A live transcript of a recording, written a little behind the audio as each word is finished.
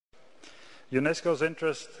UNESCO's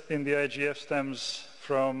interest in the IGF stems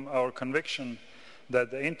from our conviction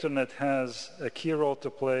that the Internet has a key role to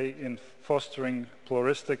play in fostering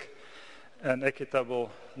pluralistic and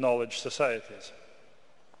equitable knowledge societies.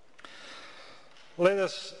 Let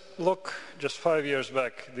us look just 5 years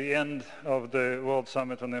back, the end of the World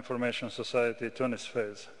Summit on Information Society Tunis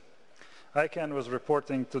phase. ICANN was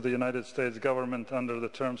reporting to the United States government under the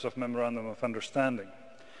terms of Memorandum of Understanding.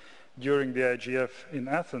 During the IGF in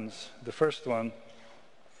Athens, the first one,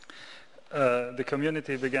 the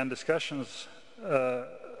community began discussions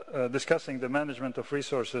discussing the management of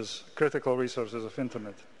resources, critical resources of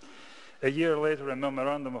Internet. A year later, a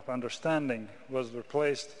Memorandum of Understanding was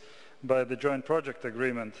replaced by the Joint Project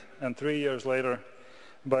Agreement, and 3 years later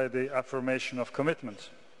by the Affirmation of Commitments.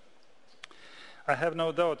 I have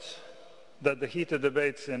no doubt that the heated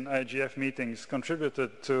debates in IGF meetings contributed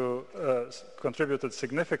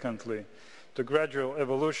significantly to gradual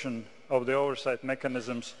evolution of the oversight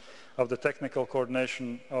mechanisms of the technical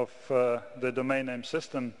coordination of the domain name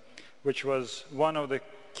system, which was one of the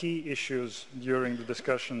key issues during the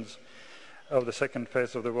discussions of the second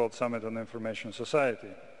phase of the World Summit on Information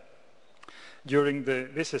Society. During the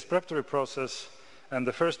WSIS preparatory process and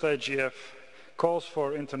the first IGF, calls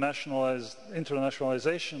for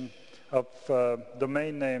internationalization of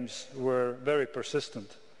domain names were very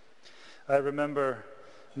persistent. I remember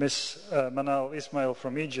Ms. Manal Ismail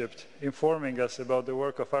from Egypt informing us about the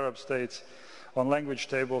work of Arab states on language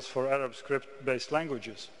tables for Arab script-based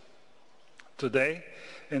languages. Today,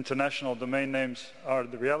 international domain names are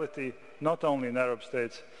the reality not only in Arab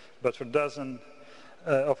states, but for dozens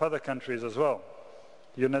of other countries as well.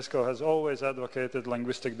 UNESCO has always advocated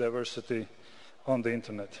linguistic diversity on the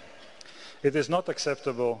Internet. It is not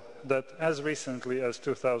acceptable that as recently as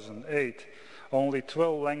 2008, only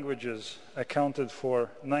 12 languages accounted for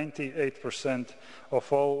 98%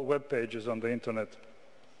 of all web pages on the Internet.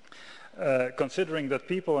 Considering that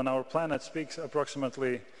people on our planet speak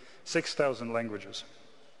approximately 6,000 languages.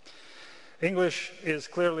 English is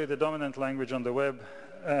clearly the dominant language on the web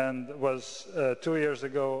and was 2 years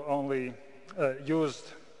ago only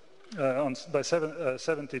used by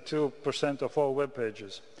 72% of all web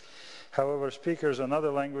pages. However, speakers on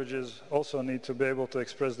other languages also need to be able to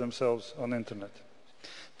express themselves on the Internet.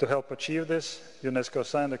 To help achieve this, UNESCO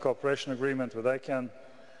signed a cooperation agreement with ICANN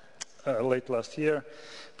late last year,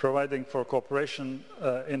 providing for cooperation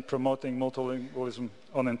in promoting multilingualism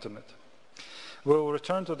on the Internet. We will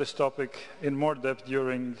return to this topic in more depth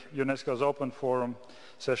during UNESCO's Open Forum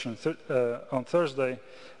session on Thursday,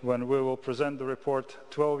 when we will present the report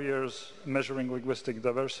 12 Years Measuring Linguistic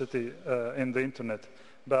Diversity in the Internet,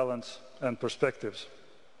 Balance and Perspectives.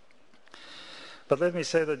 But let me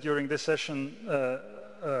say that during this session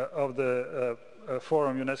of the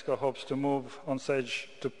forum, UNESCO hopes to move on stage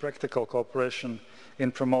to practical cooperation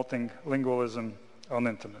in promoting lingualism on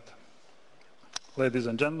the Internet. Ladies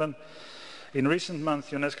and gentlemen, in recent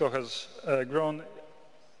months, UNESCO has grown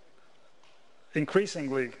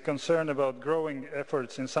increasingly concerned about growing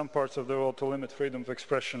efforts in some parts of the world to limit freedom of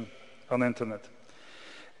expression on the Internet.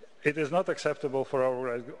 It is not acceptable for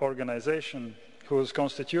our organization, whose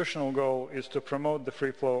constitutional goal is to promote the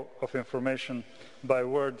free flow of information by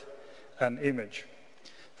word and image.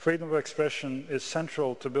 Freedom of expression is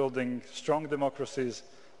central to building strong democracies,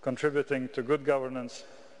 contributing to good governance,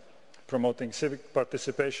 promoting civic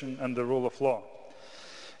participation and the rule of law.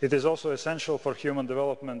 It is also essential for human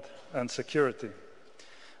development and security.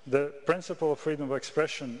 The principle of freedom of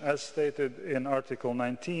expression, as stated in Article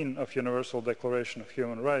 19 of Universal Declaration of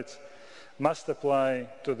Human Rights, must apply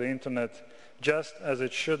to the Internet just as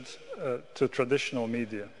it should to traditional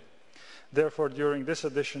media. Therefore, during this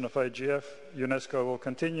edition of IGF, UNESCO will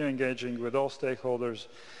continue engaging with all stakeholders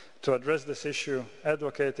to address this issue,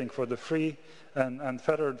 advocating for the free and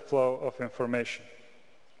unfettered flow of information.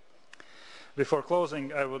 Before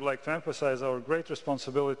closing, I would like to emphasize our great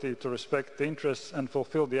responsibility to respect the interests and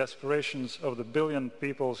fulfill the aspirations of the billion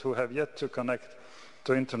peoples who have yet to connect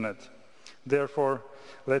to Internet. Therefore,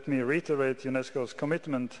 let me reiterate UNESCO's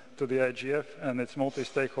commitment to the IGF and its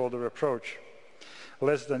multi-stakeholder approach.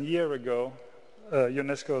 Less than a year ago,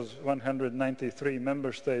 UNESCO's 193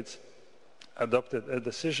 member states adopted a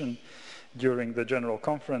decision during the General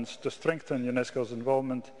Conference to strengthen UNESCO's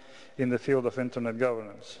involvement in the field of Internet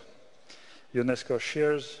governance. UNESCO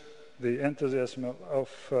shares the enthusiasm of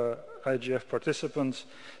IGF participants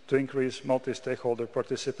to increase multi-stakeholder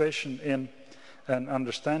participation in and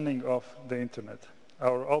understanding of the Internet.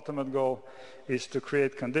 Our ultimate goal is to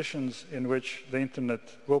create conditions in which the Internet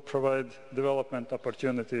will provide development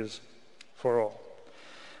opportunities for all.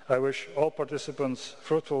 I wish all participants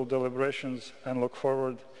fruitful deliberations and look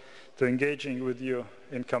forward to engaging with you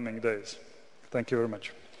in coming days. Thank you very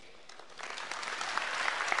much.